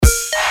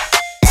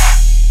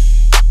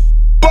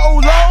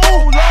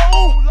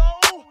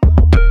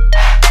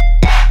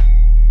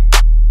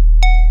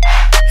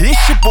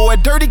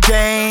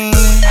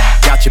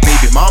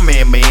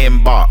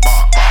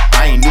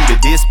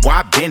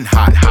been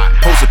hot.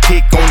 Post a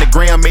pic on the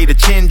gram, made a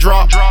chin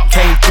drop.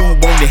 Came through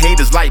on the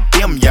haters like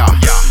them, y'all.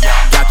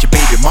 Got your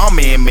baby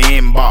mama in my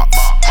inbox.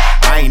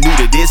 I ain't new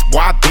to this, boy,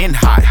 I been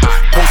hot.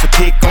 Post a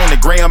pic on the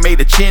gram, made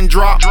a chin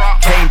drop.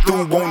 Came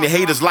through on the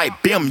haters like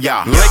bim,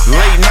 y'all.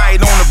 Late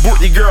night on the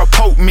boot, your girl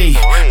poke me.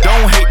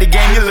 Don't hate the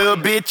game, you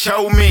little bitch,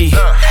 show me.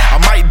 I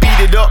might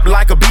beat it up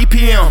like a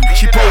BPM.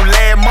 She pulled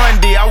last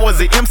Monday, I was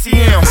an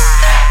MCM.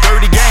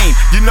 Dirty game,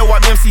 you know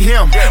I'm MC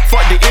him.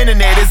 Fuck the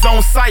internet, it's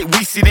on site,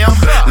 we see them.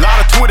 Lot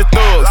of Twitter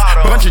thugs,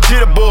 bunch of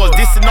jitterbugs.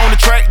 Dissing on the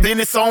track, then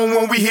it's on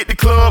when we hit the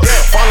club.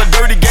 Follow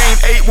Dirty Game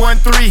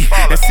 813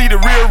 and see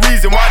the real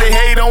reason why they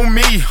hate on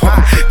me.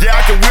 Yeah,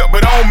 I can whip,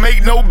 but I don't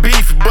make no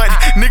beef. But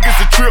niggas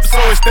a trip,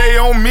 so it stay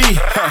on me.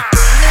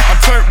 I'm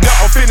turned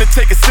up, I'm finna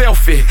take a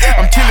selfie.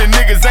 I'm killing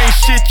niggas, ain't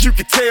shit you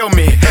can tell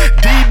me.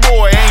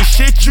 D-boy, ain't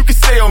shit you can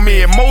sell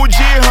me.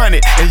 Emoji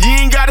 100, and you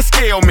ain't gotta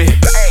scale me.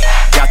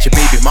 Got your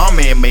baby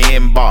mama in my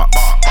inbox.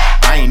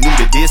 I ain't new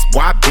to this,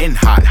 boy, I been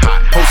hot.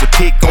 Post a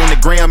pic on the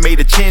gram, made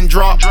a chin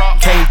drop.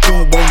 Came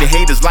through on the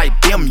haters like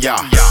them,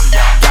 y'all.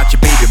 Got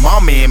your baby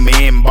mama in my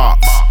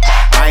inbox.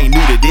 I ain't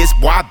new to this,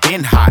 boy, I been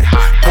hot.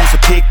 Post a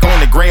pic on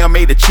the gram,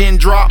 made a chin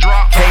drop.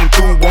 Came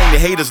through on the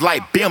haters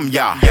like bim,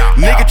 y'all.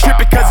 Nigga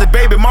trippin' cause his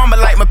baby mama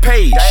like my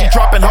page. She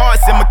dropping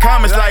hearts in my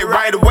comments like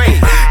right away.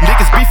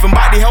 Niggas beefing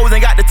by these hoes,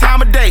 ain't got the time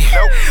of day.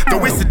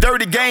 Though it's a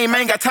dirty game,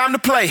 ain't got time to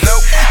play.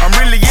 I'm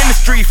really in the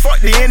street, fuck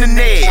the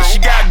internet.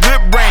 She got good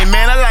brain,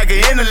 man, I like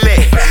her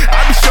intellect. I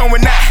be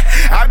showing that,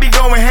 I be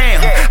going ham.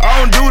 I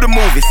don't do the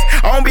movies,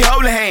 I don't be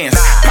holding hands.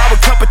 Pop a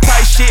cup of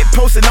tight shit,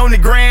 posting on the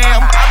gram.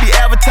 I be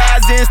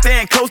advertising,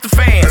 staying close to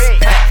fans.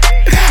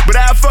 But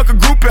I fuck a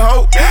group and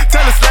hoe.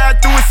 Tell her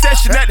slide through a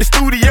session at the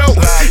studio.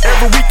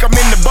 Every week I'm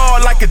in the bar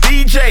like a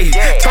DJ.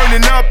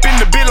 Turning up in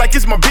the bit like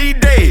it's my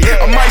B-day.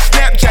 I might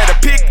Snapchat a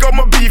pic on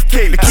my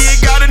beefcake. The kid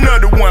got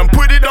another one,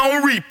 put it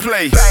on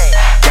replay.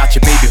 Got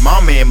your baby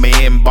mama in my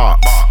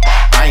inbox.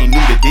 I ain't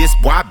new to this,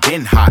 boy, I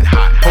been hot.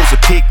 Post a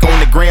pic on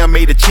the gram,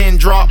 made a chin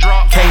drop.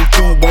 Came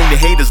through on the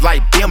haters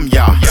like them,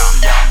 y'all.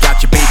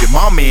 Got your baby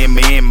mama in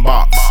my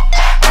inbox.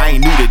 I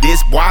ain't new to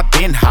this, boy, I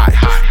been hot.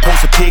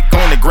 Post a pic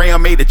on the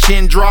gram, made a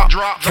chin drop.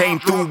 Came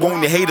through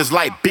on the haters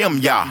like bim,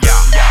 y'all.